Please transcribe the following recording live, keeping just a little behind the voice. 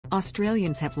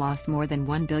Australians have lost more than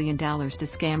 $1 billion to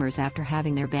scammers after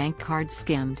having their bank cards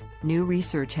skimmed, new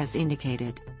research has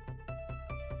indicated.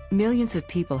 Millions of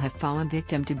people have fallen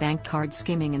victim to bank card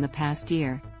skimming in the past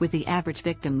year, with the average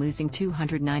victim losing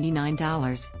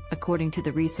 $299, according to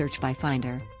the research by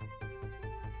Finder.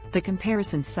 The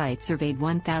comparison site surveyed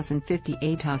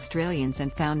 1,058 Australians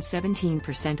and found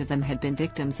 17% of them had been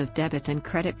victims of debit and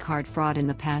credit card fraud in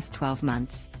the past 12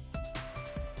 months.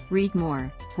 Read more.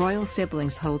 Royal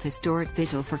siblings hold historic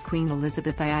vigil for Queen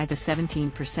Elizabeth II. The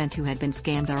 17% who had been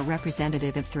scammed are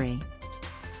representative of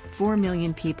 3.4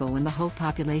 million people when the whole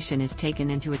population is taken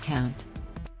into account.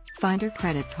 Finder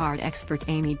credit card expert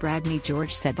Amy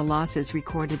Bradney-George said the losses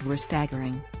recorded were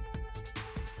staggering.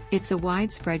 It's a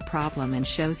widespread problem and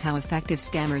shows how effective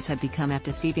scammers have become at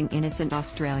deceiving innocent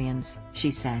Australians,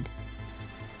 she said.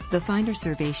 The Finder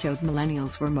survey showed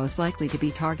millennials were most likely to be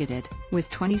targeted, with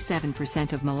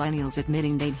 27% of millennials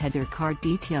admitting they'd had their card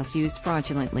details used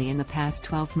fraudulently in the past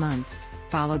 12 months,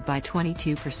 followed by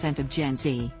 22% of Gen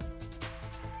Z.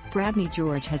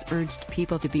 Bradney-George has urged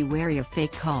people to be wary of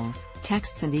fake calls,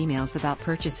 texts and emails about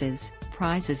purchases,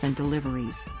 prizes and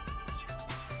deliveries.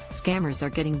 Scammers are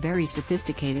getting very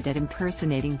sophisticated at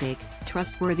impersonating big,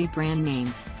 trustworthy brand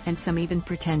names, and some even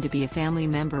pretend to be a family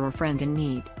member or friend in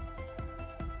need.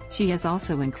 She has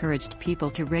also encouraged people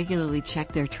to regularly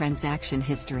check their transaction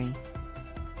history.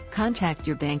 Contact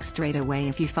your bank straight away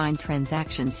if you find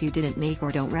transactions you didn't make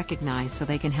or don't recognize so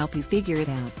they can help you figure it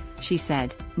out, she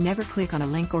said. Never click on a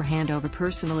link or hand over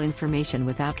personal information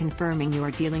without confirming you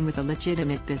are dealing with a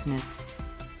legitimate business.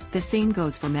 The same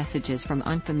goes for messages from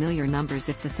unfamiliar numbers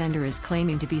if the sender is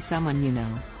claiming to be someone you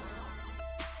know.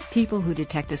 People who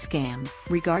detect a scam,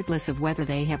 regardless of whether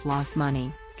they have lost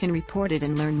money, can report it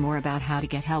and learn more about how to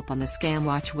get help on the Scam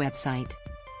Watch website.